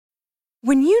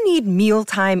When you need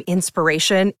mealtime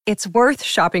inspiration, it's worth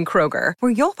shopping Kroger,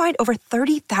 where you'll find over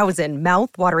 30,000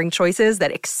 mouth-watering choices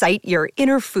that excite your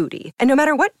inner foodie. And no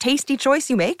matter what tasty choice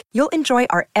you make, you'll enjoy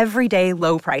our everyday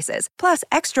low prices, plus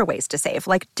extra ways to save,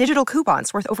 like digital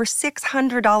coupons worth over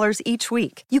 $600 each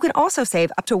week. You can also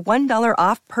save up to $1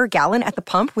 off per gallon at the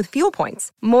pump with fuel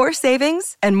points. More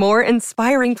savings and more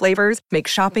inspiring flavors make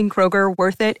shopping Kroger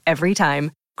worth it every time.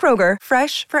 Kroger,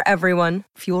 fresh for everyone.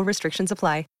 Fuel restrictions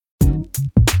apply.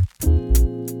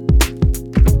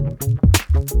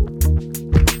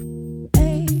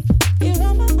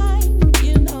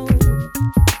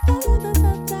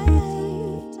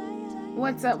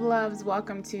 What's up, loves?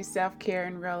 Welcome to Self-Care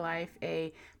in Real Life,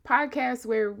 a podcast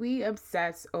where we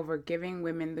obsess over giving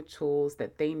women the tools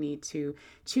that they need to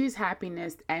choose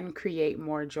happiness and create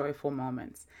more joyful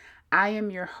moments. I am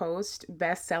your host,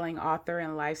 best-selling author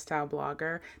and lifestyle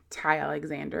blogger, Ty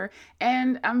Alexander,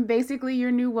 and I'm basically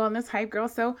your new wellness hype girl,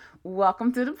 so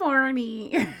welcome to the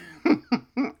party.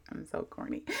 I'm so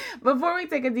corny. Before we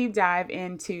take a deep dive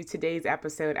into today's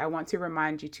episode, I want to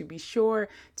remind you to be sure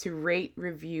to rate,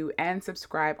 review, and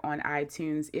subscribe on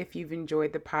iTunes if you've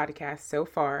enjoyed the podcast so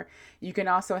far. You can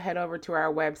also head over to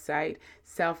our website,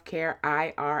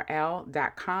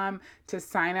 selfcareirl.com, to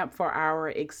sign up for our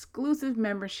exclusive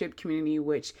membership community,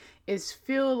 which is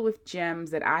filled with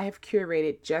gems that I have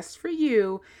curated just for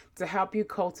you to help you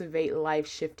cultivate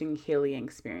life-shifting healing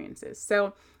experiences.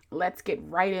 So let's get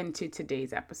right into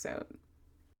today's episode.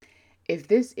 If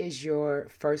this is your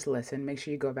first listen, make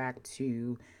sure you go back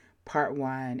to part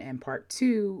 1 and part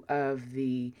 2 of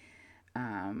the,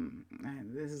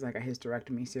 this is like a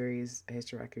hysterectomy series, a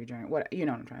hysterectomy journey, what, you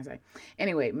know what I'm trying to say.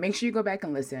 Anyway, make sure you go back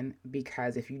and listen,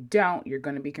 because if you don't, you're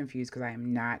going to be confused because I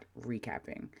am not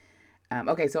recapping.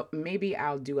 Okay, so maybe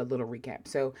I'll do a little recap.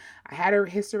 So I had a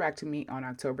hysterectomy on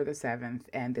October the 7th,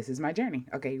 and this is my journey.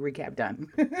 Okay, recap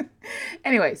done.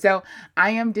 Anyway, so I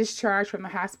am discharged from the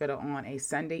hospital on a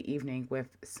Sunday evening with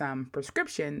some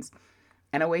prescriptions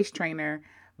and a waist trainer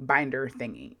binder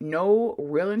thingy. No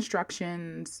real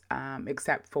instructions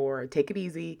except for take it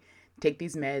easy, take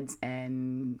these meds,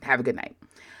 and have a good night.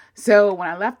 So when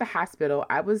I left the hospital,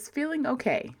 I was feeling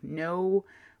okay. No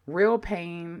real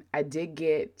pain. I did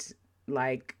get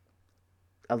like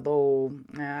a little,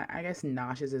 I guess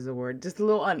nauseous is a word, just a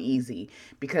little uneasy,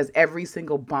 because every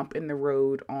single bump in the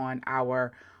road on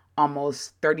our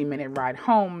almost 30-minute ride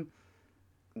home,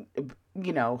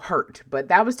 hurt, but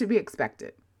that was to be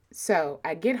expected. So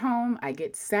I get home, I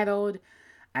get settled.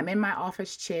 I'm in my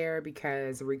office chair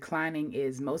because reclining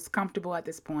is most comfortable at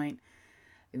this point.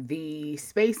 The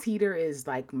space heater is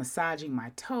like massaging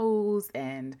my toes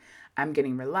and I'm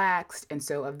getting relaxed. And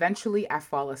so eventually I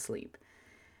fall asleep.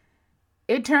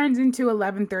 It turns into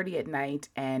 11:30 at night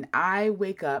and I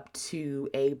wake up to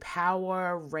a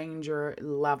Power Ranger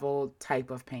level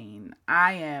type of pain.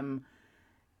 I'm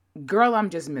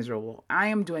just miserable. I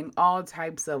am doing all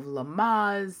types of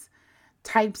Lamaze,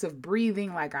 types of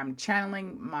breathing, like I'm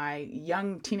channeling my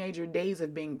young teenager days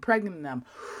of being pregnant, and I'm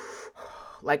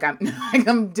like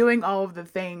I'm doing all of the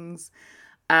things,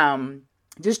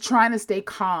 just trying to stay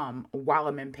calm while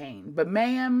I'm in pain. But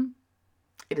ma'am,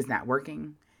 it is not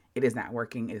working. It is not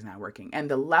working. It is not working.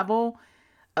 And the level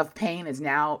of pain is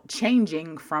now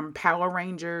changing from Power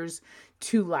Rangers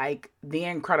to like the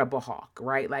Incredible Hulk,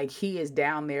 right? Like he is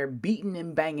down there beating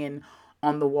and banging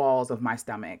on the walls of my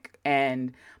stomach.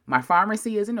 And my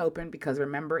pharmacy isn't open because,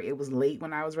 remember, it was late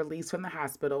when I was released from the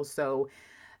hospital. So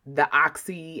the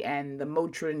Oxy and the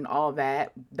Motrin, all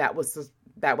that was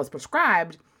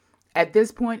prescribed at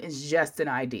this point is just an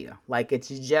idea. Like it's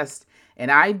just an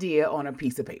idea on a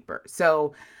piece of paper.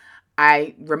 So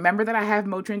I remember that I have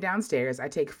Motrin downstairs. I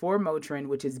take 4 Motrin,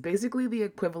 which is basically the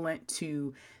equivalent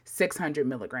to 600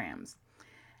 milligrams.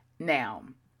 Now,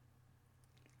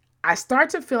 I start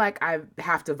to feel like I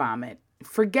have to vomit,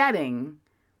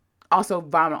 also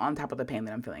vomit on top of the pain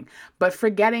that I'm feeling, but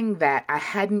forgetting that I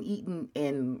hadn't eaten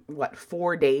in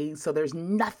 4 days. So there's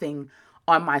nothing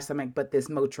on my stomach but this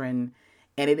Motrin,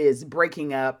 and it is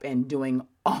breaking up and doing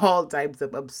all types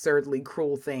of absurdly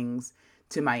cruel things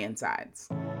to my insides.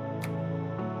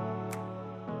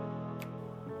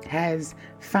 Has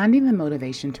finding the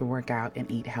motivation to work out and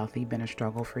eat healthy been a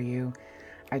struggle for you?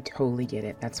 I totally get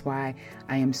it. That's why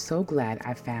I am so glad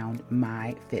I found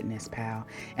MyFitnessPal.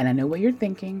 And I know what you're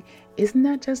thinking. Isn't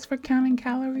that just for counting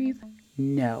calories?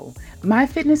 No.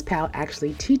 MyFitnessPal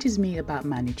actually teaches me about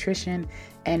my nutrition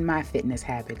and my fitness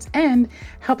habits and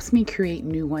helps me create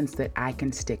new ones that I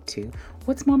can stick to.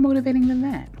 What's more motivating than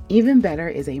that? Even better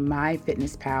is a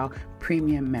MyFitnessPal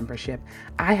premium membership.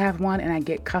 I have one and I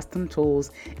get custom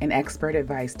tools and expert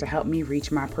advice to help me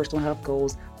reach my personal health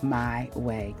goals my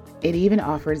way. It even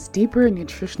offers deeper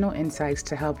nutritional insights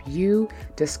to help you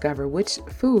discover which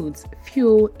foods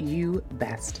fuel you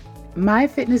best.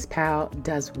 MyFitnessPal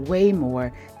does way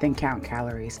more than count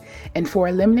calories, and for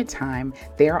a limited time,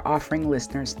 they are offering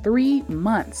listeners 3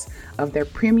 months of their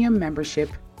premium membership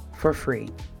for free.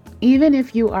 Even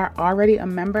if you are already a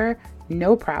member,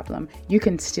 no problem. You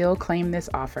can still claim this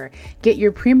offer. Get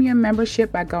your premium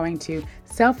membership by going to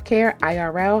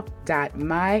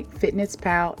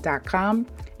selfcareirl.myfitnesspal.com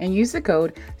and use the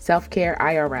code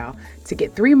selfcareirl to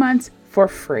get 3 months for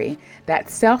free.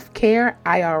 That's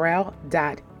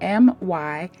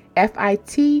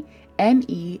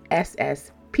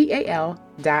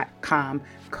selfcareirl.myfitnesspal.com.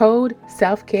 Code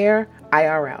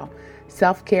selfcareirl.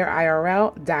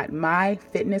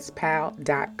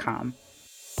 selfcareirl.myfitnesspal.com.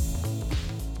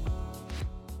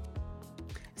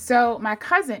 So my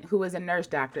cousin, who is a nurse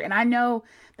doctor, and I know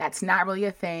that's not really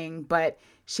a thing, but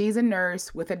she's a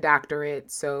nurse with a doctorate.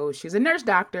 So she's a nurse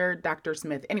doctor, Dr.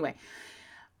 Smith. Anyway,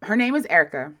 her name is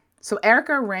Erica. So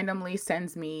Erica randomly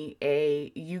sends me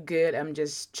a "you good, I'm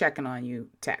just checking on you"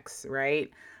 text,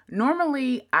 right?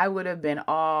 Normally I would have been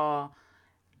all,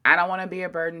 I don't want to be a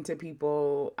burden to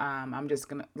people. I'm just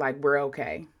going to, we're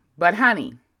okay. But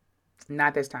honey,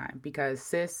 not this time, because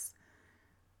sis,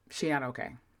 she not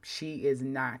okay. She is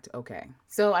not okay.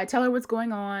 So I tell her what's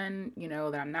going on,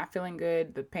 that I'm not feeling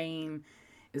good. The pain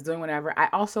is doing whatever. I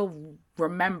also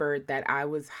remembered that I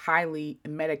was highly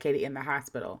medicated in the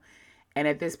hospital. And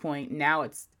at this point, now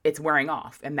it's wearing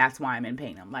off. And that's why I'm in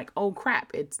pain. I'm like, oh crap,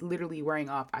 it's literally wearing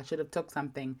off. I should have took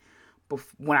something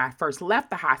when I first left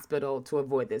the hospital to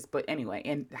avoid this. But anyway,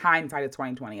 in hindsight, it's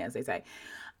 2020, as they say.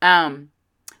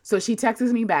 So she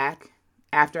texts me back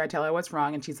after I tell her what's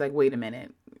wrong. And she's like, wait a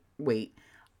minute. Wait,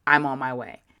 I'm on my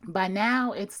way. By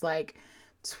now, it's like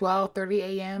 12:30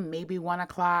 a.m., maybe 1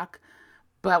 o'clock.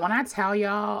 But when I tell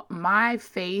y'all, my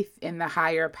faith in the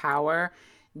higher power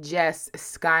just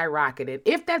skyrocketed,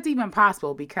 if that's even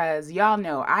possible, because y'all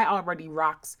know I already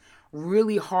rocks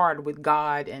really hard with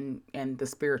God and the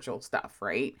spiritual stuff,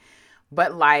 right?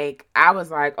 But I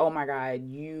was like, oh my God,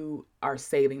 you are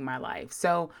saving my life.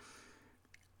 So,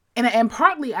 and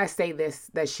partly I say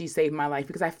this, that she saved my life,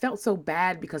 because I felt so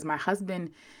bad because my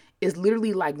husband is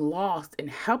literally lost and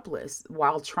helpless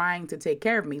while trying to take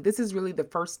care of me. This is really the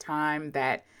first time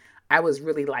that I was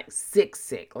really sick,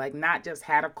 not just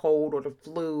had a cold or the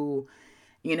flu,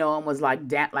 and was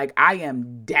down, I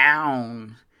am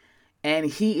down, and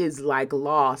he is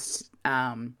lost.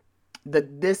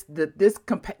 This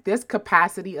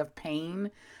capacity of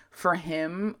pain for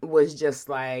him was just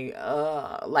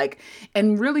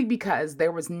and really because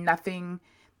there was nothing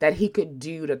that he could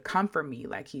do to comfort me.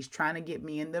 He's trying to get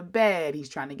me in the bed. He's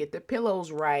trying to get the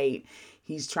pillows right.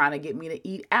 He's trying to get me to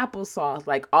eat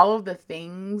applesauce. All of the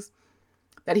things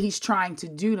that he's trying to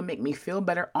do to make me feel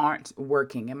better aren't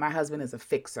working. And my husband is a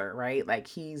fixer, right?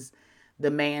 He's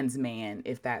the man's man,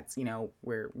 if that's,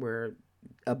 we're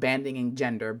abandoning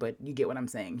gender, but you get what I'm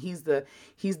saying. He's the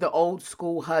old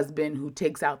school husband who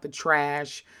takes out the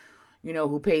trash,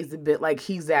 who pays the bill.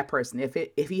 He's that person.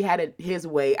 If he had it his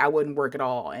way, I wouldn't work at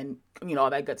all, and all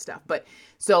that good stuff. But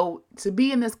so to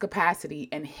be in this capacity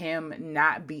and him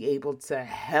not be able to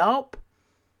help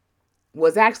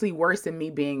was actually worse than me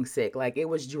being sick. It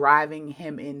was driving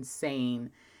him insane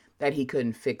that he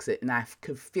couldn't fix it, and I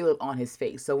could feel it on his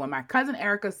face. So when my cousin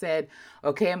Erica said,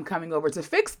 okay, I'm coming over to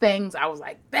fix things, I was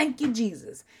like, thank you,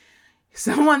 Jesus.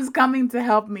 Someone's coming to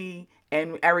help me,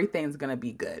 and everything's going to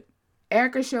be good.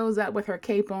 Erica shows up with her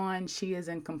cape on. She is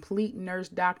in complete nurse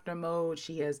doctor mode.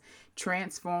 She has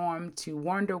transformed to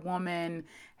Wonder Woman,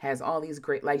 has all these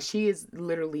great, she is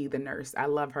literally the nurse. I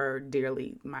love her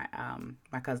dearly. My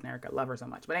cousin Erica, love her so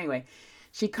much. But anyway,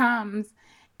 she comes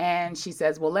and she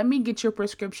says, well, let me get your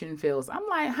prescription fills. I'm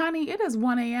like, honey, it is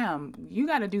 1 a.m. You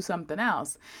got to do something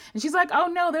else. And she's like, oh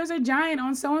no, there's a Giant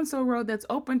on so-and-so road that's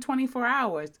open 24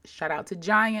 hours. Shout out to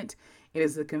Giant. It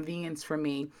is a convenience for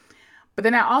me. But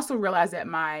then I also realized that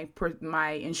my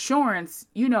insurance,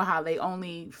 how they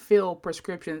only fill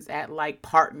prescriptions at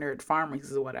partnered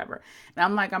pharmacies or whatever. And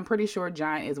I'm like, I'm pretty sure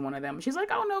Giant is one of them. She's like,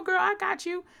 oh no, girl, I got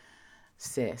you.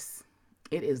 Sis,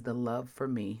 it is the love for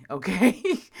me. Okay.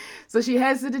 So she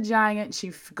heads to the Giant.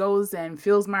 She goes and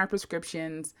fills my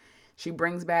prescriptions. She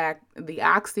brings back the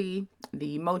Oxy,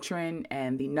 the Motrin,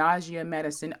 and the nausea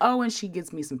medicine. Oh, and she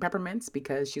gives me some peppermints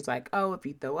because she's like, oh, if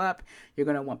you throw up, you're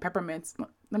going to want peppermints.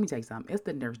 Let me tell you something. It's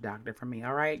the nurse doctor for me,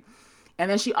 all right?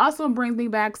 And then she also brings me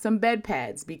back some bed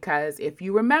pads because if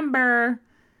you remember,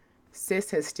 sis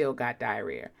has still got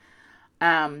diarrhea.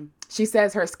 She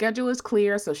says her schedule is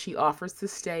clear, so she offers to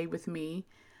stay with me.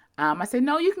 I said,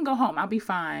 no, you can go home. I'll be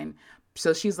fine.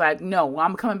 So she's like, no, well,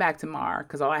 I'm coming back tomorrow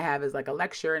because all I have is like a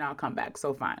lecture and I'll come back.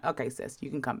 So fine. Okay, sis, you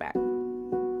can come back.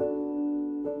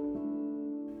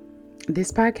 This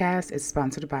podcast is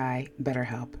sponsored by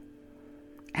BetterHelp.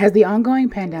 Has the ongoing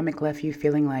pandemic left you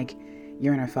feeling like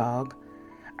you're in a fog?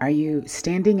 Are you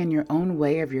standing in your own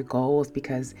way of your goals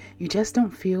because you just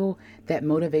don't feel that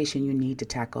motivation you need to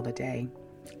tackle the day?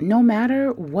 No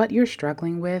matter what you're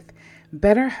struggling with,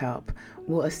 BetterHelp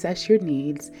will assess your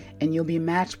needs and you'll be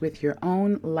matched with your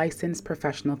own licensed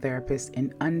professional therapist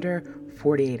in under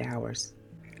 48 hours.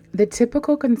 The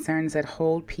typical concerns that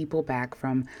hold people back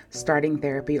from starting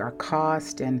therapy are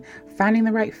cost and finding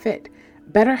the right fit.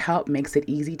 BetterHelp makes it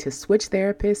easy to switch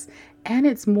therapists, and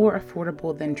it's more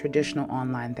affordable than traditional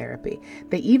online therapy.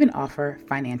 They even offer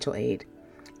financial aid.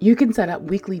 You can set up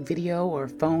weekly video or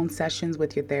phone sessions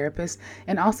with your therapist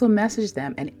and also message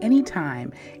them at any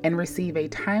time and receive a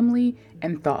timely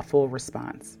and thoughtful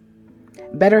response.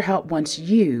 BetterHelp wants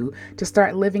you to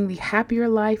start living the happier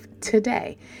life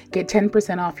today. Get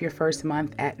 10% off your first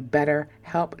month at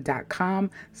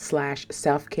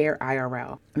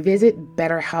betterhelp.com/selfcareIRL. Visit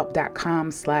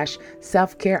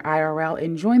betterhelp.com/selfcareIRL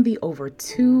and join the over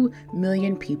 2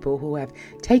 million people who have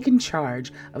taken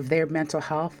charge of their mental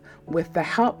health with the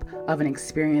help of an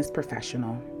experienced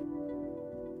professional.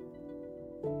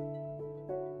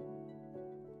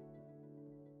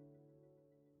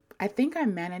 I think I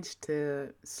managed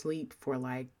to sleep for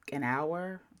like an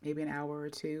hour, maybe an hour or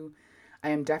two. I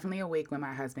am definitely awake when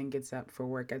my husband gets up for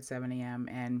work at 7 a.m.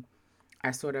 and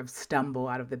I sort of stumble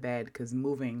out of the bed because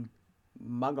moving,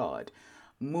 my God,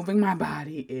 moving my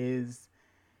body is,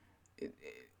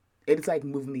 it's like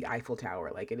moving the Eiffel Tower.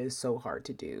 Like it is so hard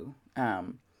to do.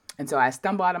 And so I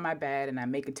stumble out of my bed and I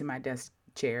make it to my desk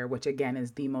chair, which again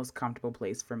is the most comfortable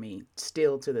place for me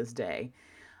still to this day.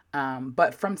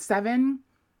 But from 7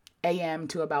 a.m.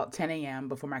 to about 10 a.m.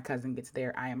 before my cousin gets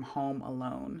there, I am home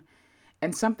alone.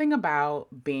 And something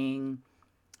about being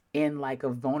in like a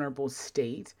vulnerable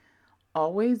state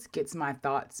always gets my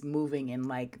thoughts moving in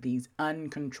like these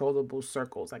uncontrollable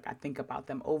circles. Like I think about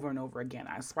them over and over again.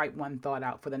 I swipe one thought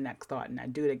out for the next thought and I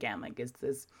do it again. Like it's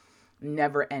this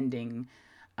never ending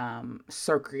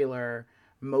circular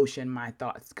motion my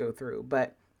thoughts go through.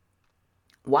 But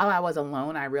while I was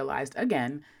alone, I realized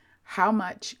again how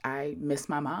much I miss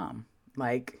my mom.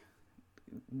 Like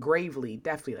gravely,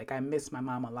 definitely. Like I miss my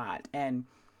mom a lot. And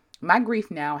my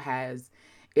grief now has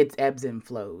its ebbs and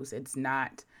flows. It's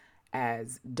not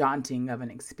as daunting of an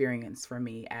experience for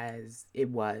me as it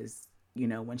was,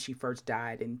 when she first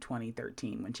died in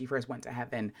 2013, when she first went to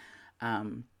heaven.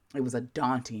 It was a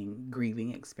daunting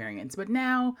grieving experience, but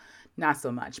now not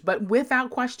so much. But without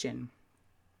question,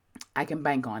 I can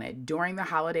bank on it. During the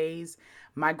holidays,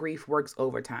 my grief works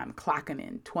overtime, clocking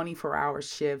in 24-hour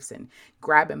shifts and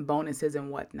grabbing bonuses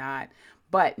and whatnot.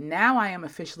 But now I am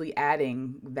officially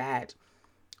adding that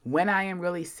when I am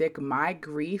really sick, my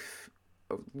grief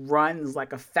runs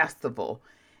like a festival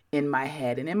in my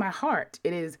head and in my heart.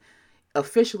 It is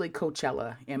officially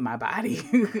Coachella in my body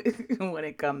when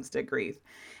it comes to grief.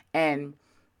 And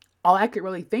all I could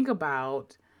really think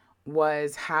about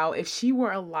was how if she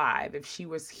were alive, if she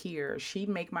was here, she'd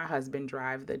make my husband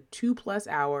drive the 2+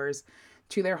 hours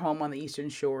to their home on the Eastern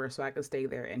Shore so I could stay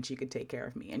there and she could take care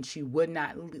of me. And she would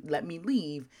not let me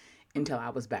leave until I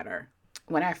was better.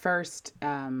 When I first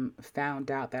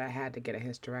found out that I had to get a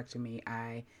hysterectomy,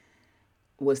 I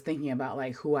was thinking about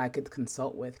like who I could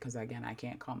consult with because again, I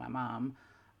can't call my mom.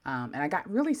 And I got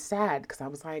really sad because I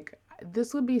was like,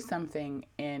 this would be something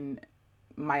in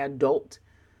my adult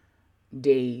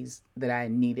days that I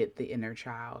needed the inner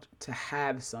child to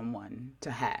have someone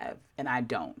to have, and I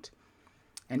don't.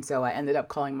 And so I ended up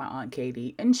calling my Aunt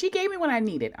Katie, and she gave me what I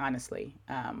needed, honestly.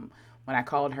 When I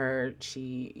called her,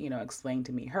 she, explained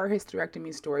to me her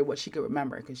hysterectomy story, what she could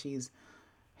remember, because she's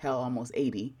almost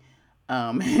 80.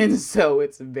 And so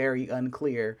it's very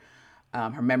unclear.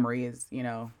 Her memory is,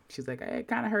 she's like, it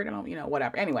kind of hurt, I don't,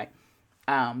 whatever. Anyway,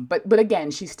 but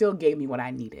again, she still gave me what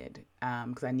I needed,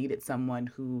 because I needed someone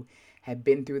who had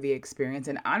been through the experience.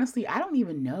 And honestly, I don't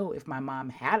even know if my mom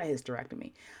had a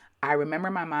hysterectomy. I remember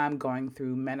my mom going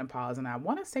through menopause, and I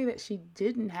want to say that she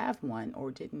didn't have one or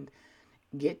didn't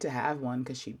get to have one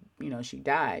because she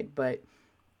died. But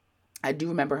I do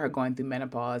remember her going through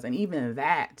menopause, and even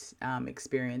that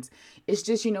experience. It's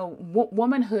just,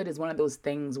 womanhood is one of those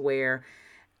things where,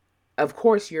 of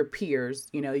course, your peers,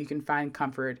 you can find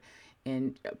comfort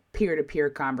in peer-to-peer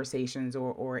conversations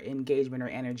or engagement or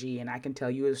energy. And I can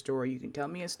tell you a story, you can tell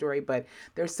me a story, but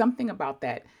there's something about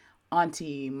that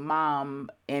auntie, mom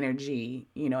energy,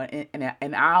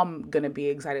 and I'm going to be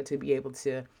excited to be able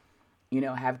to,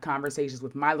 have conversations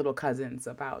with my little cousins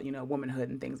about, womanhood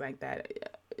and things like that.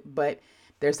 But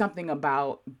there's something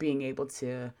about being able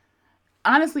to,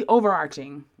 honestly,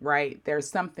 overarching, right? There's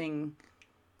something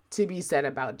to be said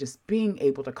about just being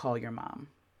able to call your mom.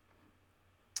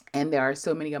 And there are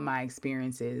so many of my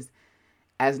experiences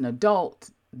as an adult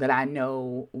that I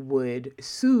know would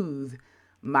soothe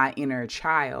my inner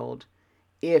child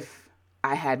if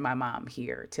I had my mom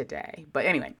here today. But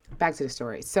anyway, back to the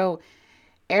story. So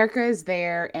Erica is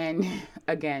there, and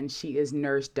again, she is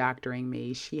nurse doctoring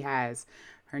me. She has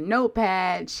her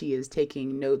notepad. She is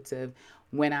taking notes of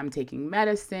when I'm taking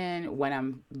medicine, when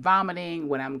I'm vomiting,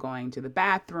 when I'm going to the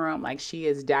bathroom. Like, she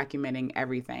is documenting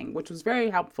everything, which was very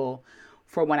helpful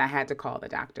for when I had to call the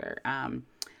doctor.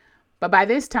 But by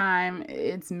this time,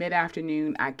 it's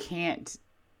mid-afternoon. I can't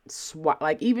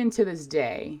like, even to this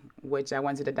day, which I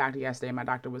went to the doctor yesterday. My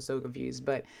doctor was so confused,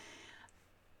 but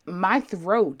my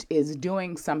throat is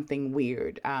doing something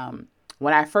weird.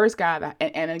 When I first got,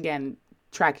 and again,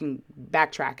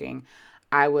 backtracking,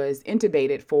 I was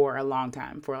intubated for a long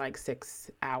time, for like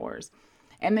 6 hours.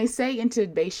 And they say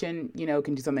intubation,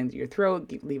 can do something to your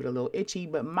throat, leave it a little itchy.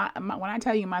 But when I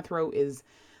tell you, my throat is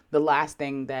the last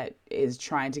thing that is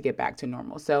trying to get back to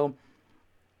normal. So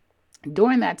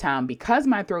during that time, because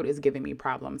my throat is giving me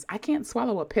problems, I can't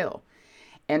swallow a pill.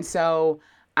 And so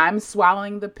I'm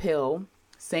swallowing the pill.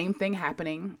 Same thing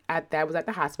happening that was at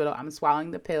the hospital. I'm swallowing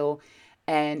the pill,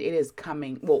 and it is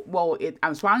coming.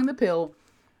 I'm swallowing the pill.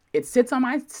 It sits on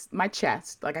my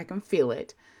chest, like I can feel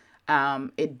it.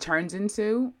 It turns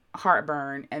into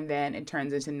heartburn, and then it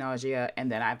turns into nausea,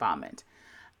 and then I vomit.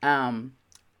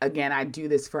 Again, I do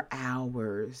this for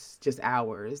hours, just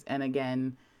hours. And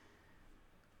again,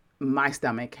 my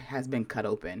stomach has been cut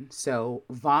open. So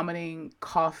vomiting,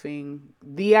 coughing,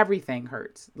 everything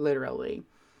hurts, literally.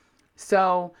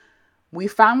 So we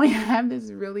finally have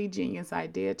this really genius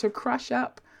idea to crush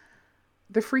up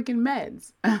the freaking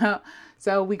meds.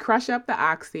 So we crush up the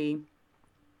Oxy.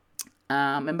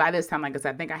 And by this time, like I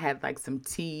said, I think I had like some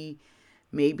tea,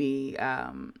 maybe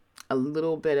a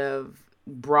little bit of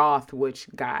broth, which,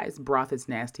 guys, broth is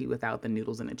nasty without the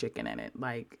noodles and the chicken in it.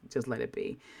 Like, just let it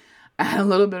be. I had a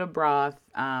little bit of broth,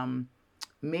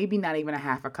 maybe not even a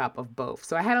half a cup of both.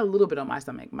 So I had a little bit on my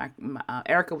stomach. My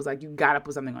Erica was like, you got to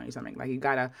put something on your stomach. Like, you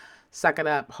got to suck it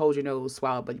up, hold your nose,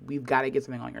 swallow, but we've got to get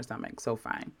something on your stomach. So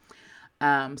fine.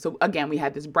 So again, we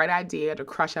had this bright idea to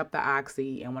crush up the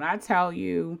Oxy. And when I tell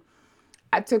you,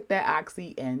 I took that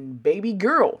Oxy and baby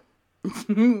girl,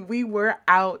 we were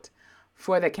out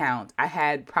for the count. I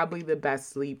had probably the best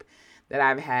sleep that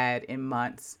I've had in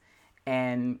months.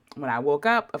 And when I woke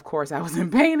up, of course, I was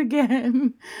in pain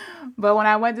again. But when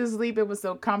I went to sleep, it was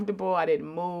so comfortable. I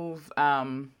didn't move,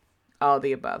 all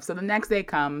the above. So the next day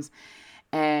comes,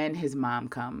 and his mom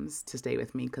comes to stay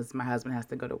with me because my husband has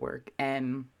to go to work.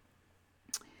 And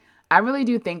I really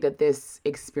do think that this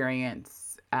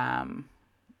experience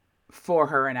for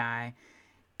her and I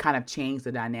kind of changed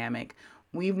the dynamic.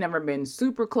 We've never been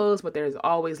super close, but there's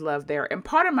always love there. And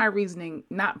part of my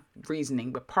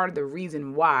but part of the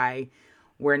reason why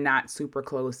we're not super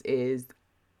close is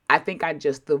I think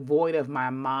the void of my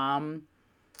mom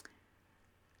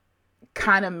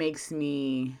kind of makes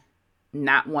me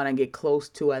not want to get close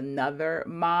to another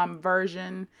mom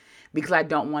version, because I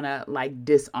don't want to like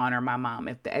dishonor my mom.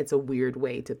 If it's a weird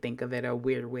way to think of it, a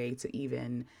weird way to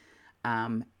even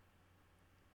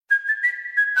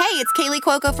Hey, it's Kaylee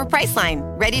Cuoco for Priceline.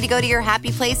 Ready to go to your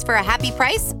happy place for a happy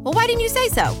price? Well, why didn't you say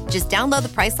so? Just download the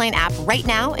Priceline app right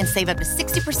now and save up to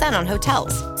 60% on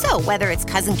hotels. So whether it's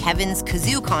Cousin Kevin's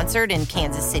Kazoo Concert in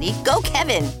Kansas City, go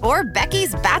Kevin, or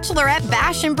Becky's Bachelorette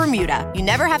Bash in Bermuda, you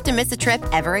never have to miss a trip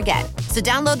ever again. So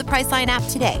download the Priceline app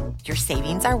today. Your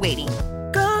savings are waiting.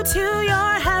 Go to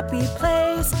your happy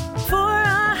place for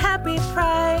a happy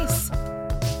price.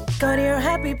 Go to your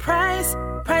happy price,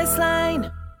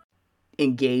 Priceline.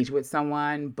 Engage with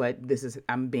someone, but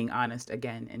I'm being honest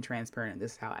again and transparent.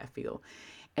 This is how I feel.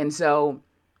 And so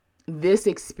this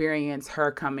experience,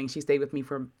 her coming, she stayed with me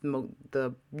for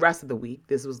the rest of the week.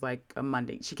 This was like a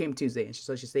Monday. She came Tuesday, and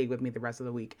so she stayed with me the rest of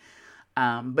the week.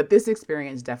 But this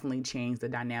experience definitely changed the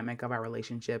dynamic of our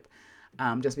relationship,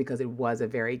 just because it was a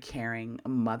very caring,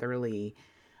 motherly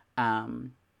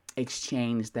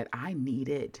exchange that I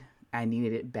needed. I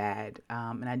needed it bad.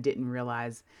 And I didn't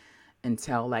realize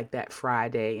until like that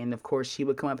Friday. And of course, she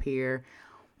would come up here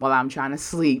while I'm trying to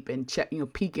sleep and check,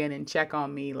 peek in and check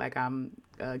on me like I'm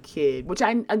a kid, which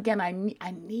I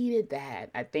needed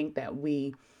that. I think that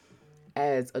we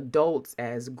as adults,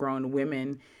 as grown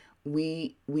women,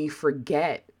 we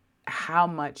forget how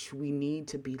much we need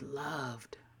to be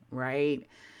loved, right?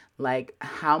 Like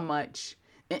how much,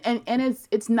 and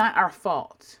it's not our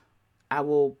fault. I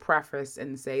will preface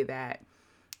and say that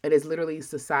it is literally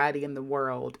society in the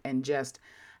world, and just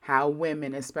how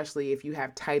women, especially if you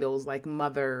have titles like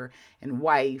mother and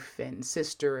wife and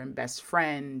sister and best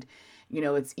friend,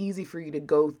 it's easy for you to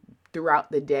go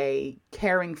throughout the day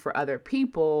caring for other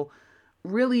people,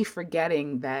 really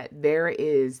forgetting that there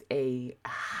is a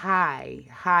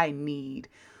high need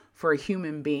for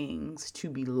human beings to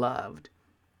be loved.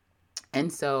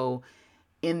 And so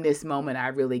in this moment, I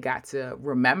really got to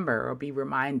remember or be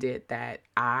reminded that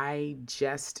I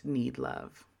just need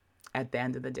love at the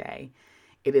end of the day.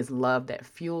 It is love that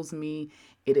fuels me.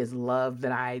 It is love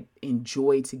that I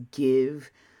enjoy to give.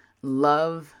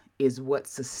 Love is what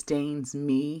sustains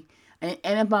me. And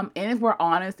if we're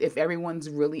honest, if everyone's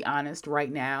really honest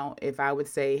right now, if I would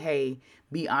say, hey,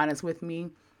 be honest with me,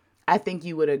 I think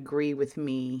you would agree with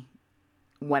me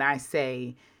when I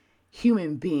say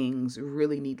human beings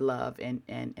really need love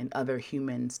and other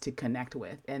humans to connect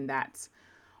with. And that's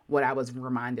what I was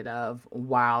reminded of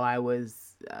while I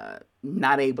was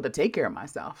not able to take care of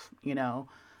myself.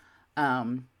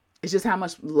 It's just how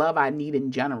much love I need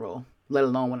in general, let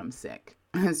alone when I'm sick.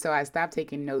 So I stopped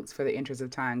taking notes for the interest of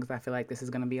time because I feel like this is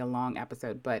going to be a long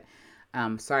episode. But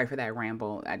sorry for that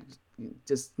ramble. I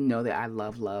just know that I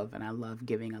love love, and I love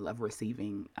giving. I love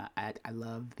receiving. I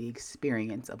love the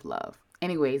experience of love.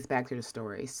 Anyways, back to the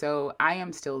story. So I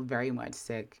am still very much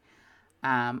sick.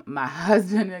 My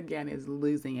husband, again, is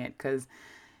losing it because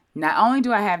not only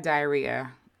do I have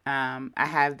diarrhea, I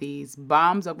have these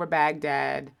bombs over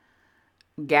Baghdad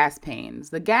gas pains.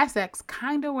 The Gas X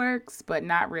kind of works, but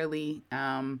not really.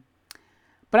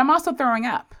 But I'm also throwing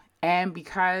up. And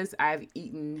because I've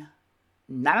eaten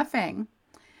not a thing,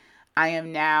 I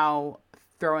am now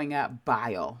throwing up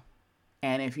bile.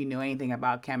 And if you know anything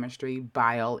about chemistry,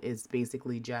 bile is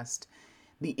basically just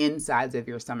the insides of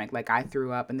your stomach. Like I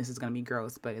threw up, and this is going to be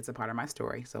gross, but it's a part of my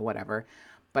story, so whatever.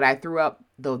 But I threw up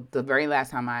the very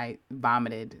last time I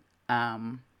vomited.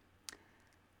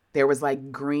 There was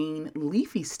like green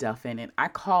leafy stuff in it. I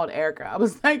called Erica. I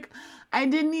was like, I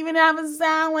didn't even have a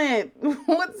salad.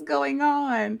 What's going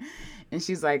on? And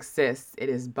she's like, sis, it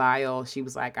is bile. She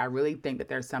was like, I really think that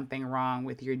there's something wrong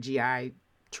with your GI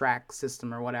tract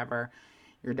system or whatever,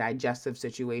 your digestive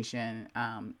situation,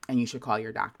 and you should call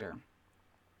your doctor.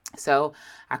 So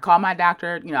I call my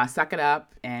doctor, I suck it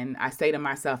up, and I say to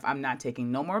myself, I'm not taking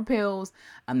no more pills.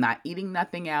 I'm not eating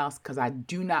nothing else because I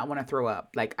do not want to throw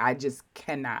up. Like I just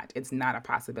cannot. It's not a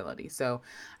possibility. So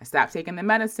I stopped taking the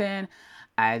medicine.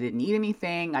 I didn't eat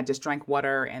anything. I just drank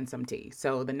water and some tea.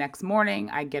 So the next morning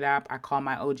I get up, I call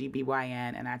my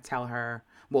OGBYN, and I tell her,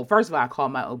 well, first of all, I call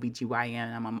my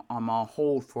OBGYN, and I'm on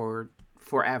hold for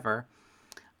forever.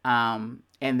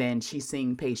 And then she's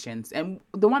seeing patients. And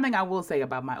the one thing I will say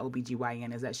about my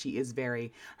OBGYN is that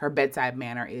her bedside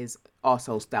manner is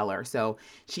also stellar. So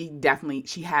she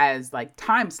has like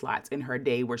time slots in her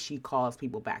day where she calls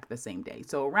people back the same day.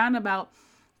 So around about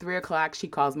 3:00, she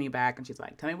calls me back and she's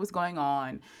like, tell me what's going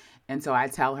on. And so I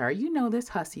tell her, this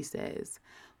hussy says,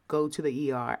 go to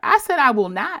the ER. I said, I will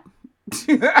not.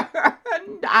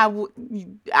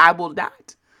 I will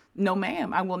not. No,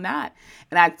 ma'am, I will not.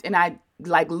 And I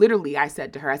like literally, I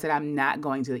said to her, I said, I'm not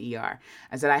going to the ER.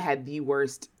 I said, I had the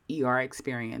worst ER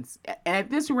experience. And at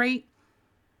this rate,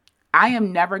 I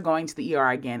am never going to the ER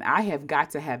again. I have got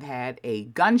to have had a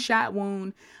gunshot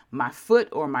wound. My foot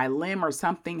or my limb or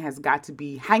something has got to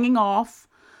be hanging off.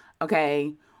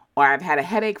 Okay. Or I've had a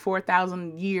headache for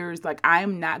 1,000 years. Like I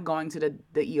am not going to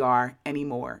the ER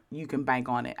anymore. You can bank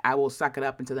on it. I will suck it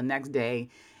up until the next day,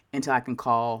 until I can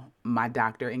call my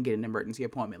doctor and get an emergency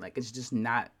appointment. Like it's just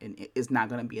not going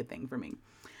to be a thing for me.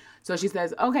 So she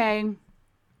says, okay,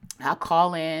 I'll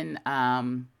call in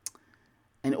an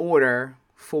order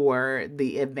for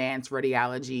the advanced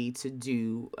radiology to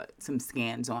do some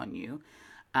scans on you.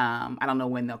 I don't know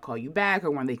when they'll call you back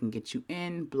or when they can get you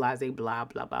in, blah, blah,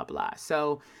 blah, blah, blah.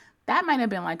 So that might have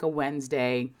been like a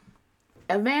Wednesday.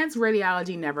 Advanced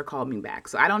radiology never called me back.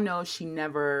 So I don't know if she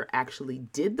never actually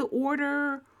did the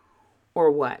order or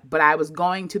what, but I was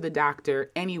going to the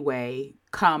doctor anyway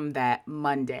come that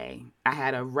Monday. I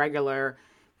had a regular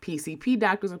PCP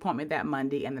doctor's appointment that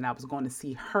Monday, and then I was going to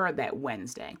see her that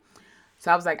Wednesday.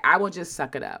 So I was like, I will just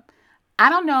suck it up. I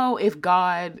don't know if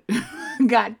God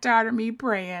got tired of me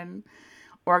praying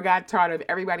or got tired of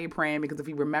everybody praying, because if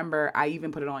you remember, I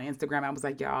even put it on Instagram. I was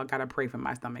like, y'all gotta pray for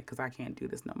my stomach because I can't do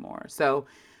this no more. So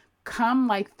come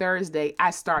like Thursday,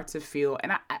 I start to feel,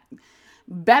 and I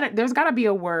better, there's got to be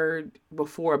a word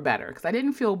before better, because I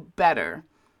didn't feel better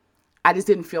I just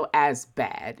didn't feel as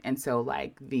bad. And so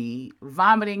like the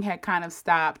vomiting had kind of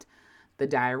stopped. The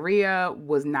diarrhea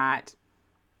was not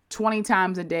 20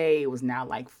 times a day. It was now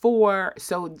like 4.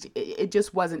 So it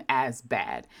just wasn't as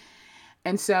bad.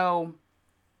 And so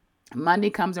Monday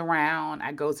comes around,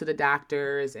 I go to the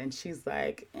doctor's and she's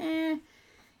like,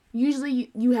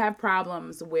 usually you have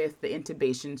problems with the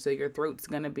intubation. So your throat's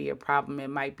going to be a problem. It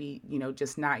might be,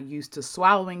 just not used to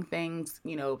swallowing things,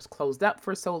 it's closed up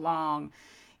for so long,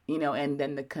 and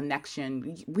then the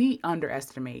connection, we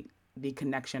underestimate the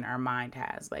connection our mind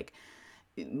has. Like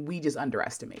we just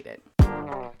underestimate it.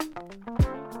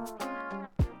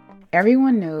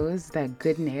 Everyone knows that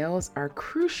good nails are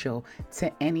crucial to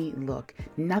any look.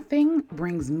 Nothing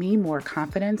brings me more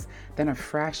confidence than a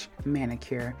fresh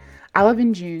manicure. Olive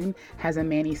 & June has a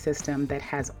mani system that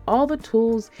has all the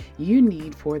tools you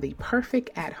need for the perfect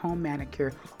at-home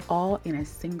manicure, all in a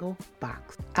single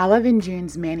box. Olive &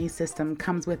 June's mani system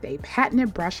comes with a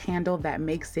patented brush handle that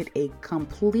makes it a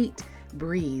complete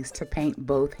breeze to paint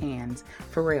both hands.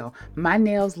 For real, my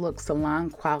nails look salon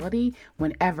quality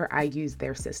whenever I use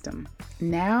their system.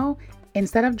 Now,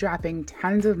 instead of dropping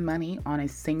tons of money on a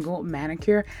single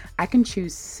manicure, I can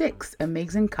choose 6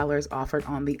 amazing colors offered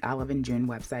on the Olive & June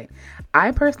website.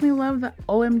 I personally love the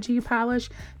OMG polish.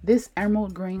 This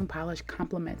emerald green polish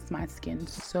complements my skin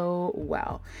so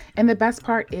well. And the best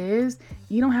part is,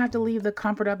 you don't have to leave the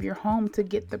comfort of your home to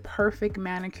get the perfect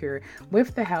manicure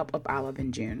with the help of Olive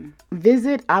 & June.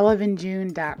 Visit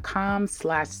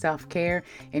oliveandjune.com/selfcare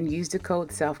and use the code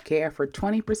selfcare for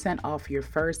 20% off your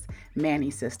first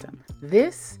mani system.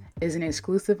 This is an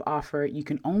exclusive offer you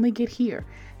can only get here.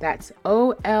 That's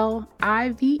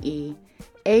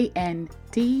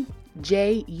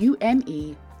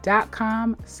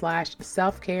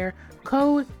oliveandjune.com/selfcare,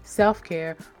 code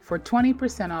selfcare for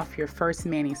 20% off your first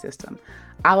mani system.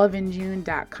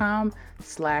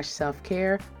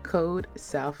 oliveandjune.com/selfcare, code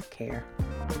selfcare.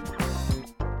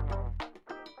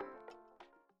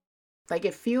 Like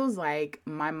it feels like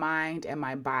my mind and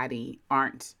my body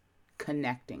aren't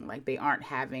connecting, like they aren't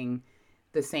having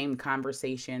the same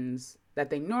conversations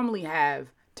that they normally have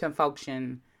to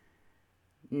function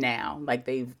now. Like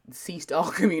they've ceased all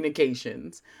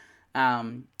communications.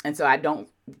 And so I don't,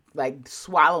 like,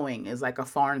 swallowing is like a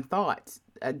foreign thought.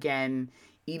 Again,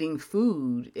 eating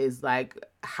food is like,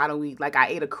 how do we, like I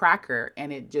ate a cracker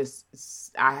and I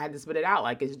had to spit it out.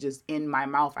 Like it's just in my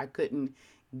mouth. I couldn't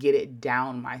get it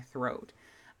down my throat.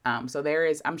 So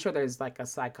I'm sure there's like a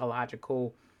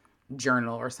psychological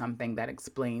journal or something that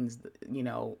explains,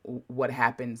 what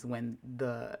happens when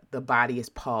the body is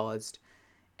paused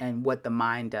and what the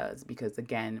mind does. Because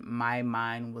again, my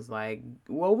mind was like,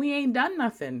 well, we ain't done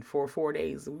nothing for 4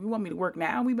 days. You want me to work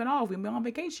now? We've been on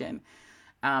vacation.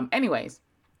 Anyways,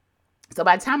 so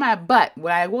but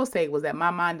what I will say was that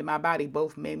my mind and my body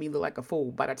both made me look like a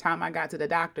fool. By the time I got to the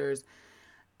doctor's,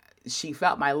 she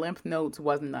felt my lymph nodes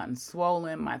wasn't nothing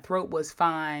swollen. My throat was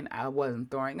fine. I wasn't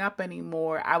throwing up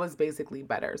anymore. I was basically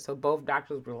better. So both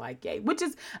doctors were like, yay, which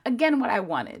is, again, what I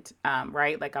wanted,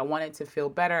 right? Like I wanted to feel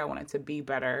better. I wanted to be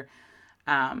better.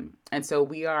 And so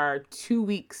we are 2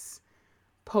 weeks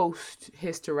post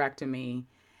hysterectomy,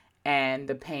 and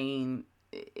the pain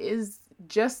is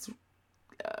just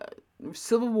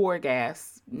Civil War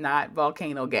gas, not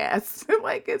volcano gas.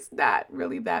 Like it's not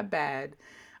really that bad.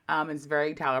 It's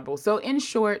very tolerable. So in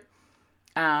short,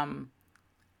 I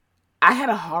had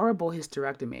a horrible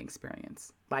hysterectomy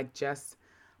experience, like just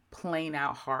plain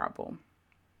out horrible.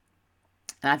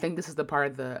 And I think this is the part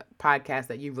of the podcast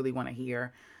that you really want to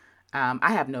hear.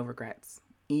 I have no regrets,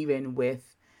 even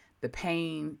with the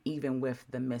pain, even with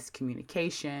the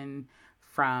miscommunication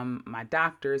from my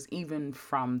doctors, even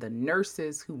from the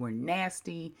nurses who were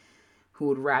nasty, who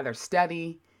would rather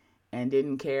study and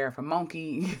didn't care if a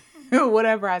monkey,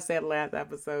 whatever I said last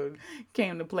episode,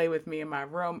 came to play with me in my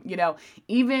room.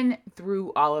 Even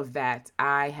through all of that,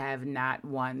 I have not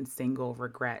one single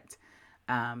regret.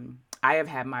 I have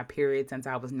had my period since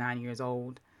I was 9 years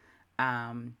old.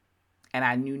 And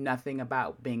I knew nothing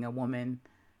about being a woman.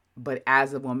 But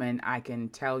as a woman, I can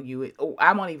tell you it. Oh,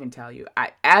 I won't even tell you.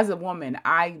 As a woman,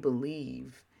 I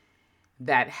believe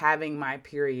that having my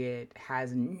period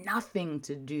has nothing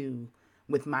to do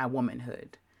with my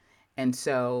womanhood. And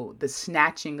so the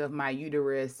snatching of my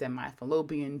uterus and my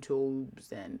fallopian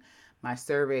tubes and my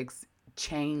cervix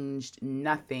changed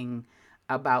nothing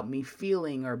about me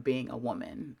feeling or being a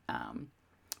woman,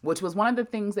 which was one of the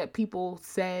things that people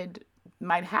said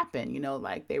might happen.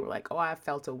 Like they were like, oh, I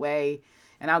felt a way.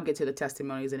 And I'll get to the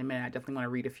testimonies in a minute. I definitely want to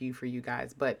read a few for you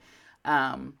guys. But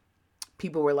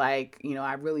people were like,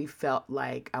 I really felt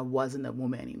like I wasn't a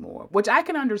woman anymore, which I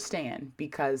can understand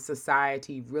because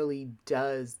society really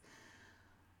does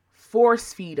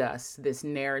force feed us this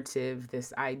narrative,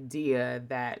 this idea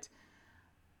that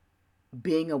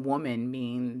being a woman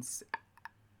means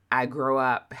I grow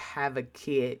up, have a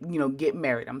kid, get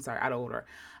married. I'm sorry, out of order.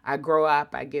 I grow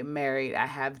up, I get married, I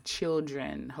have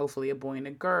children, hopefully a boy and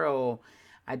a girl.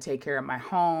 I take care of my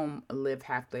home, live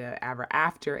happily ever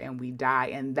after, and we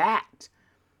die. And that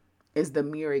is the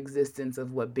mere existence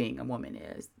of what being a woman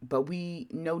is. But we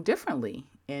know differently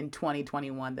in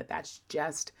 2021 that that's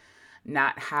just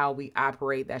not how we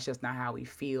operate. That's just not how we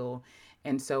feel.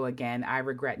 And so again, I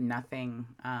regret nothing.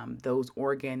 Those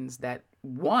organs that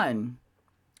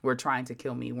were trying to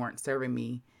kill me, weren't serving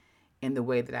me in the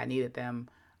way that I needed them,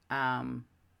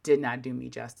 did not do me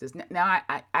justice. Now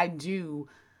I do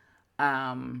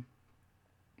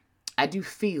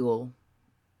feel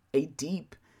a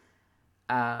deep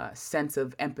sense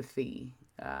of empathy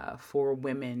for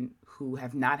women who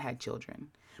have not had children,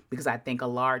 because I think a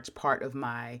large part of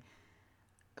my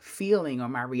feeling or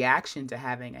my reaction to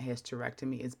having a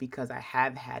hysterectomy is because I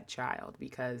have had child,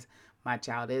 because my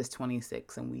child is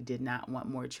 26 and we did not want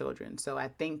more children. So I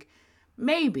think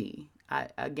maybe,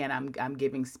 I'm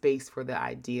giving space for the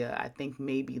idea. I think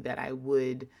maybe that I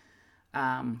would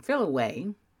feel a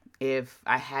way if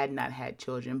I had not had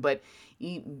children. But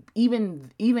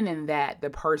even in that, the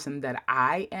person that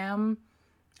I am,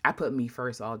 I put me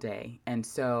first all day. And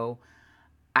so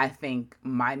I think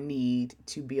my need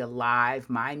to be alive,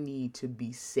 my need to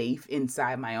be safe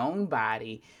inside my own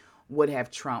body would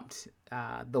have trumped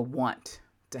the want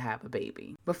to have a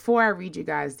baby. Before I read you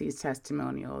guys these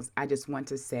testimonials, I just want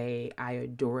to say I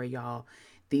adore y'all.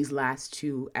 These last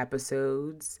 2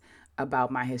 episodes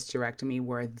about my hysterectomy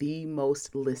were the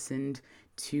most listened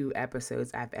to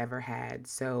episodes I've ever had.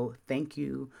 So thank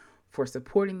you for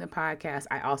supporting the podcast.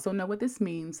 I also know what this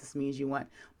means. This means you want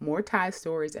more Thai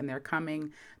stories, and they're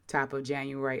coming. Top of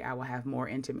January, I will have more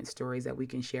intimate stories that we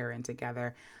can share in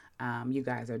together. You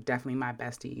guys are definitely my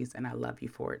besties, and I love you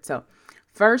for it. So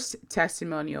first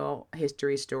testimonial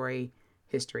hysterectomy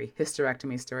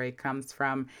story comes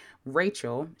from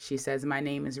Rachel. She says, my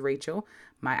name is Rachel.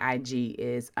 My IG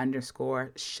is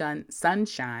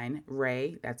 _sunshine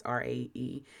Ray. That's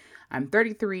RAE. I'm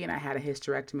 33 and I had a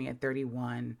hysterectomy at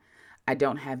 31. I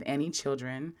don't have any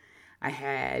children. I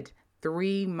had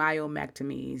 3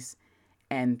 myomectomies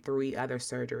and 3 other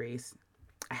surgeries.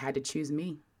 I had to choose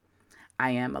me.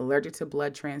 I am allergic to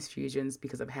blood transfusions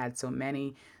because I've had so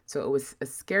many. So it was a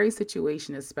scary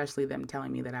situation, especially them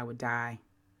telling me that I would die.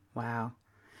 Wow.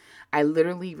 I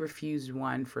literally refused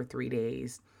one for 3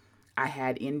 days. I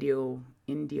had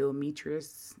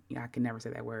endometriosis. I can never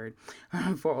say that word.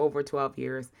 For over 12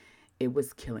 years. It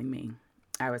was killing me.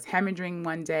 I was hemorrhaging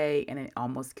one day and it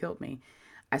almost killed me.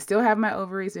 I still have my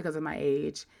ovaries because of my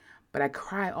age, but I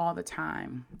cry all the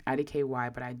time.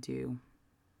 IDKY, but I do.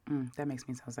 That makes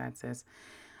me so sad, sis.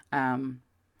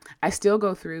 I still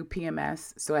go through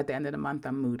PMS. So at the end of the month,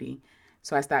 I'm moody.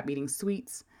 So I stopped eating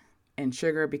sweets and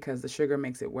sugar because the sugar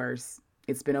makes it worse.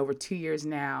 It's been over 2 years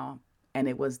now, and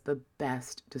it was the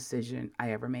best decision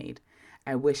I ever made.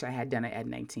 I wish I had done it at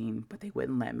 19, but they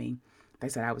wouldn't let me. They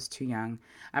said I was too young.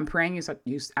 I'm praying you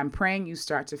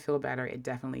start to feel better. It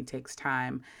definitely takes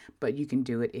time, but you can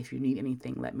do it. If you need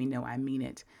anything, let me know. I mean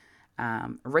it.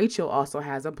 Rachel also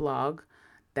has a blog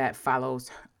that follows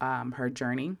her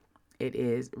journey. It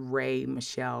is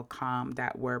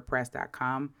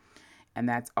raemichellecom.wordpress.com. And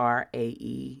that's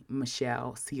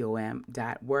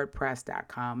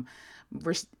raemichellecom.wordpress.com.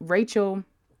 Rachel,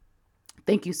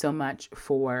 thank you so much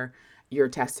for your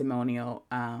testimonial.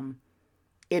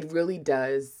 It really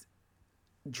does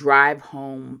drive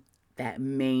home that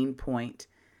main point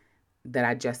that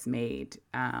I just made.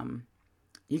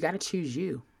 You got to choose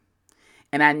you.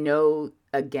 And I know,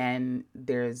 again,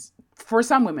 for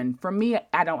some women, for me,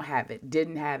 I don't have it,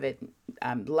 didn't have it.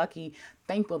 I'm lucky,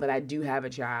 thankful that I do have a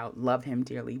child, love him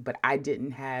dearly, but I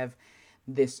didn't have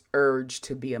this urge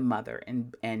to be a mother.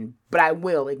 But I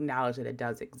will acknowledge that it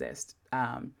does exist.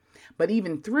 But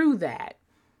even through that,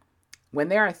 when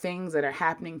there are things that are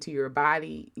happening to your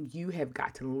body, you have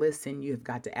got to listen, you have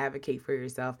got to advocate for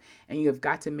yourself, and you have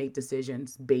got to make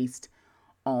decisions based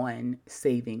on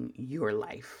saving your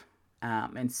life.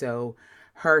 And so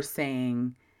her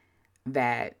saying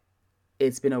that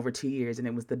it's been over 2 years and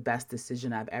it was the best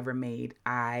decision I've ever made,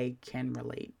 I can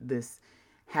relate. This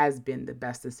has been the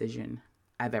best decision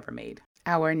I've ever made.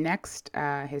 Our next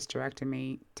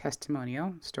hysterectomy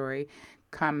testimonial story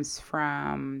comes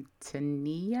from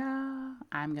Tania.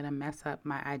 I'm going to mess up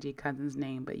my IG cousin's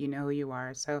name, but you know who you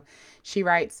are. So she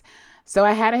writes, so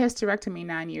I had a hysterectomy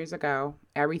 9 years ago.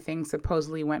 Everything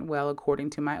supposedly went well according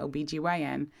to my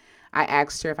OBGYN. I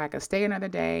asked her if I could stay another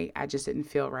day. I just didn't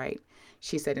feel right.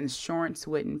 She said insurance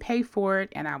wouldn't pay for it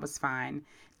and I was fine.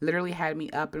 Literally had me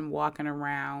up and walking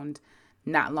around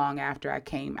not long after I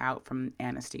came out from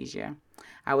anesthesia.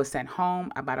 I was sent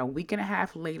home. About a week and a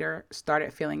half later,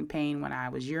 started feeling pain when I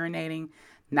was urinating.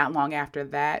 Not long after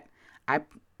that,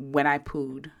 when I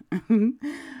pooed.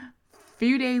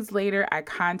 Few days later, I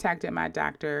contacted my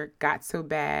doctor. Got so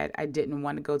bad, I didn't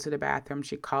want to go to the bathroom.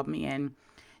 She called me in.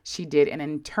 She did an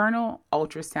internal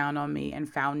ultrasound on me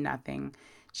and found nothing.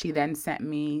 She then sent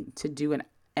me to do an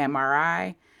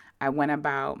MRI. I went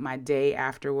about my day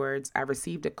afterwards. I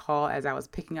received a call as I was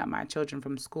picking up my children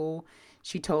from school.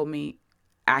 She told me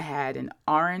I had an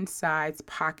orange-sized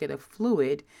pocket of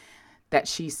fluid that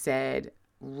she said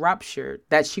ruptured,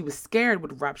 that she was scared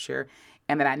would rupture,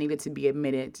 and that I needed to be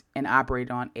admitted and operated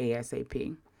on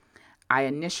ASAP. I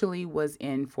initially was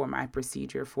in for my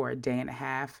procedure for a day and a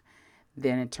half.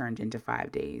 Then it turned into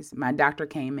 5 days. My doctor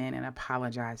came in and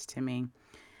apologized to me.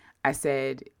 I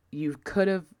said, you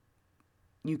couldn't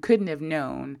have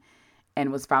known,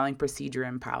 and was following procedure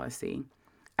and policy.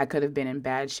 I could have been in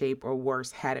bad shape or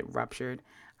worse had it ruptured.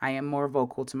 I am more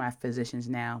vocal to my physicians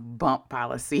now. Bump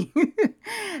policy.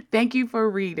 Thank you for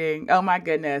reading. Oh my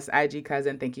goodness, IG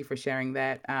cousin, thank you for sharing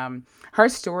that. Her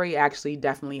story actually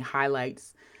definitely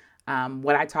highlights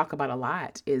what I talk about a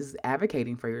lot is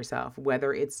advocating for yourself,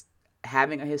 whether it's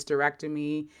having a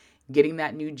hysterectomy, getting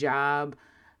that new job,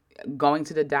 going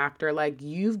to the doctor. Like,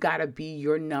 you've got to be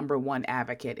your number one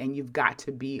advocate, and you've got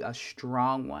to be a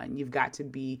strong one. You've got to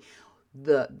be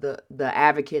the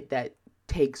advocate that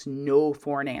takes no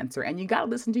for an answer. And you got to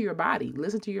listen to your body,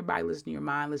 listen to your mind,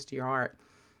 listen to your heart.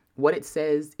 What it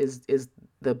says is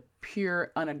the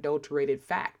pure, unadulterated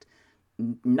fact.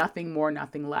 Nothing more,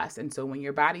 nothing less. And so when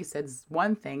your body says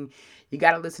one thing, you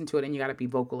got to listen to it and you got to be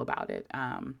vocal about it.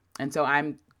 And so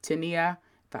I'm Tania.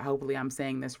 Hopefully I'm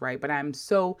saying this right, but I'm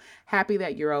so happy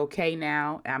that you're okay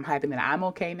now. I'm happy that I'm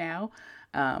okay now.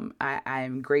 I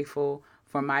am grateful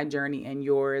for my journey and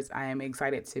yours. I am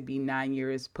excited to be 9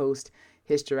 years post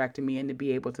hysterectomy and to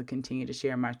be able to continue to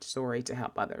share my story to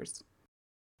help others.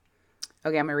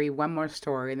 Okay, I'm going to read one more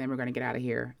story and then we're going to get out of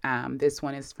here. This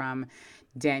one is from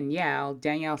Danielle.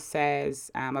 Danielle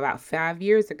says, about 5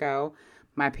 years ago,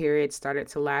 my period started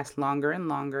to last longer and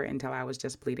longer until I was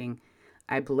just bleeding.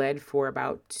 I bled for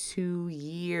about 2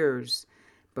 years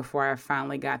before I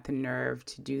finally got the nerve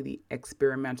to do the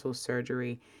experimental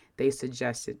surgery they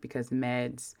suggested because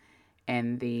meds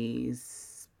and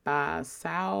these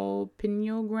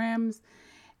salpingograms,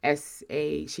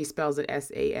 she spells it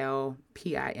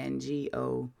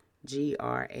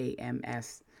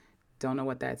SALPINGOGRAMS. Don't know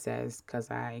what that says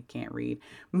because I can't read,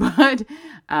 but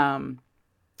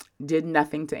did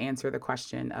nothing to answer the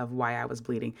question of why I was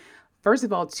bleeding. First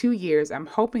of all, 2 years, I'm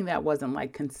hoping that wasn't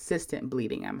like consistent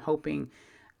bleeding. I'm hoping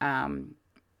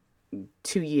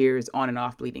 2 years on and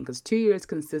off bleeding, because 2 years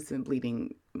consistent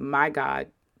bleeding, my God,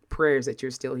 prayers that you're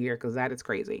still here, because that is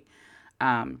crazy.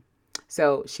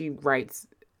 So she writes,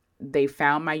 they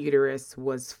found my uterus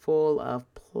was full of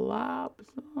plops.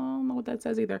 I don't know what that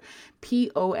says either.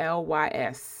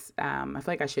 POLYS. I feel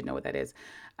like I should know what that is.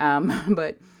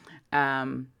 But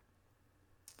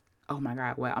oh my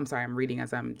God. Well, I'm sorry. I'm reading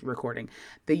as I'm recording.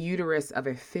 The uterus of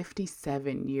a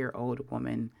 57-year-old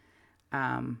woman.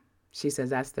 She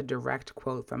says that's the direct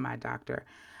quote from my doctor.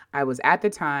 I was at the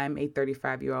time a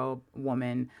 35-year-old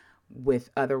woman with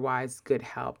otherwise good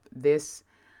health. This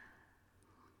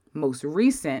most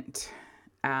recent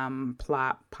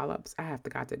polyps, I have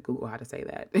got to Google how to say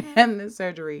that. And the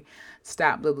surgery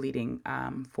stopped the bleeding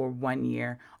for 1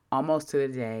 year, almost to the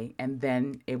day. And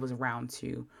then it was round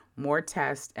 2. More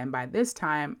tests, and by this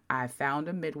time, I found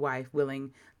a midwife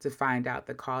willing to find out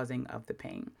the causing of the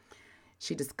pain.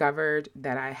 She discovered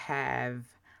that I have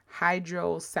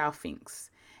hydrosalpinx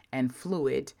and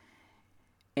fluid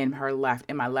in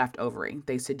my left ovary.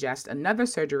 They suggest another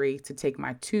surgery to take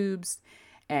my tubes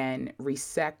and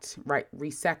resect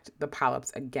the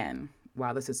polyps again.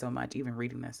 Wow, this is so much, even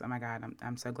reading this. Oh my God,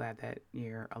 I'm so glad that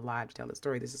you're alive to tell the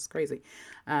story. This is crazy.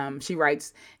 She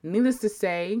writes, needless to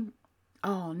say,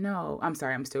 oh no, I'm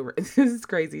sorry. This is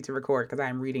crazy to record because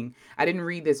I'm reading. I didn't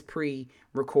read this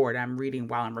pre-record. I'm reading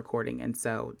while I'm recording. And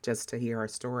so just to hear her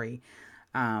story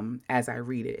as I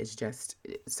read it, it's just,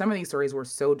 some of these stories were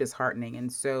so disheartening.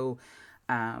 And so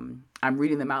I'm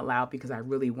reading them out loud because I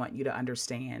really want you to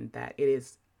understand that it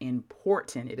is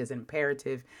important. It is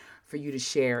imperative for you to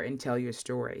share and tell your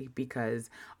story, because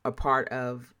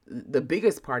the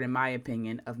biggest part, in my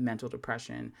opinion, of mental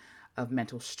depression, of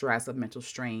mental stress, of mental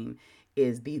strain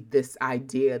is this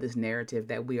idea, this narrative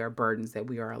that we are burdens, that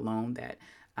we are alone, that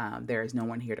there is no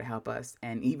one here to help us.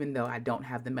 And even though I don't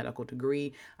have the medical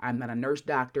degree, I'm not a nurse,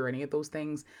 doctor, or any of those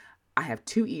things, I have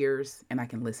 2 ears and I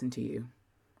can listen to you.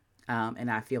 And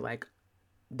I feel like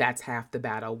that's half the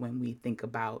battle when we think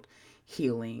about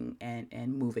healing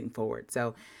and moving forward.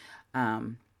 So,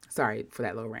 sorry for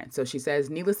that little rant. So she says,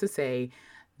 needless to say,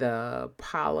 the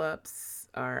polyps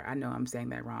are, I know I'm saying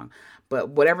that wrong, but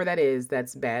whatever that is,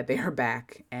 that's bad. They are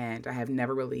back. And I have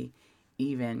never really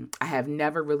even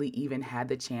had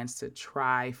the chance to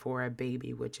try for a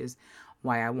baby, which is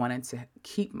why I wanted to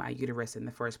keep my uterus in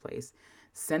the first place.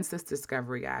 Since this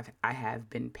discovery, I have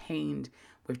been pained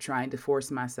with trying to force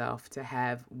myself to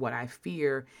have what I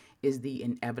fear is the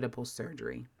inevitable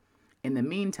surgery. In the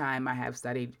meantime, I have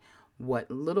studied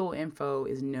what little info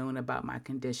is known about my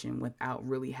condition without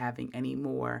really having any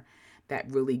more that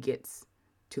really gets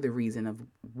to the reason of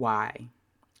why.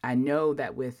 I know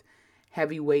that with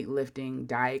heavy weightlifting,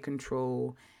 diet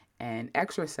control, and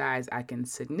exercise, I can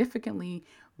significantly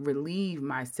relieve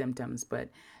my symptoms, but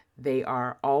they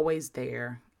are always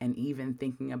there. And even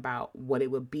thinking about what it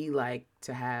would be like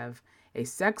to have a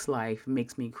sex life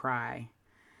makes me cry.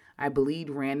 I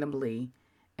bleed randomly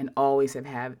and always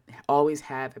have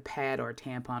a pad or a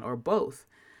tampon or both.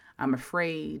 I'm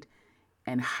afraid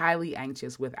and highly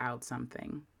anxious without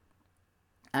something.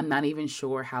 I'm not even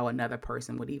sure how another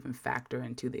person would even factor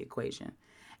into the equation.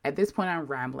 At this point, I'm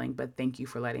rambling, but thank you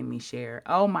for letting me share.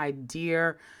 Oh, my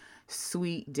dear,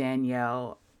 sweet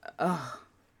Danielle.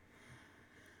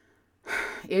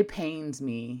 It pains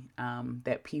me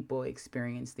that people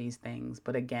experience these things.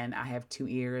 But again, I have 2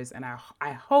 ears, and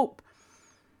I hope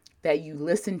that you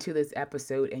listen to this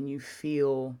episode and you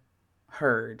feel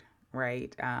heard,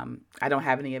 right? I don't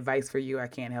have any advice for you. I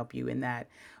can't help you in that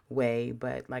way.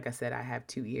 But like I said, I have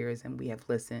 2 ears and we have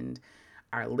listened.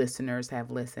 Our listeners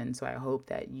have listened. So I hope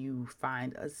that you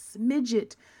find a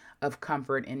smidget of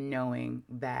comfort in knowing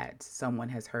that someone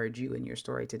has heard you in your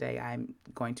story today. I'm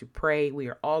going to pray. We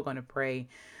are all going to pray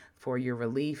for your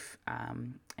relief,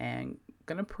 and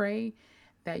going to pray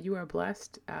that you are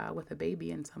blessed with a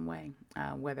baby in some way,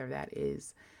 whether that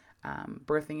is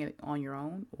birthing it on your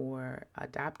own or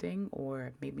adopting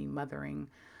or maybe mothering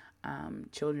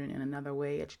children in another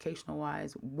way, educational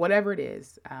wise, whatever it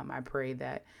is. I pray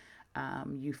that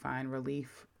you find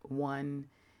relief, one,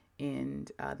 in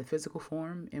the physical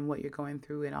form, in what you're going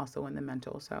through, and also in the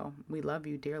mental. So we love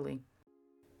you dearly.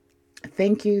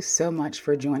 Thank you so much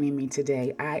for joining me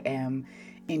today. I am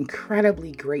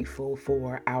incredibly grateful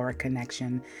for our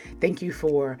connection. Thank you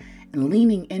for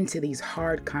leaning into these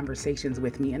hard conversations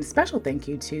with me. And a special thank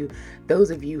you to those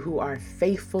of you who are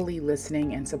faithfully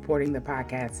listening and supporting the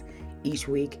podcast each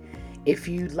week. If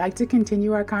you'd like to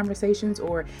continue our conversations,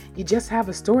 or you just have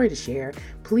a story to share,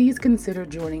 please consider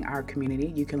joining our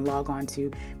community. You can log on to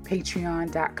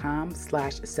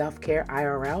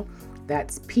patreon.com/selfcareirl.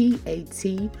 That's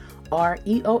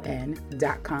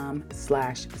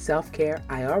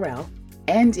patreon.com/selfcareirl.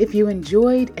 And if you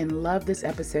enjoyed and loved this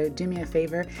episode, do me a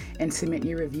favor and submit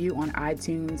your review on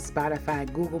iTunes,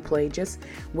 Spotify, Google Play, just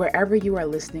wherever you are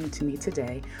listening to me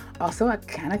today. Also, I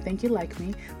kind of think you like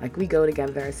me, like we go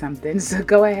together or something. So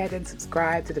go ahead and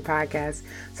subscribe to the podcast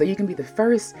so you can be the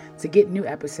first to get new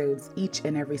episodes each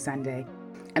and every Sunday.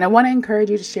 And I want to encourage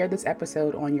you to share this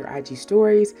episode on your IG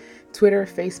stories, Twitter,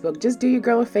 Facebook. Just do your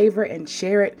girl a favor and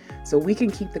share it so we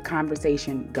can keep the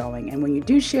conversation going. And when you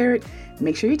do share it,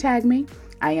 make sure you tag me.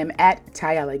 I am at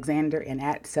Ty Alexander and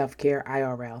at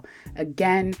SelfCareIRL.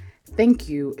 Again, thank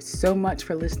you so much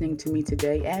for listening to me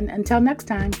today. And until next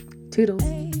time, toodles.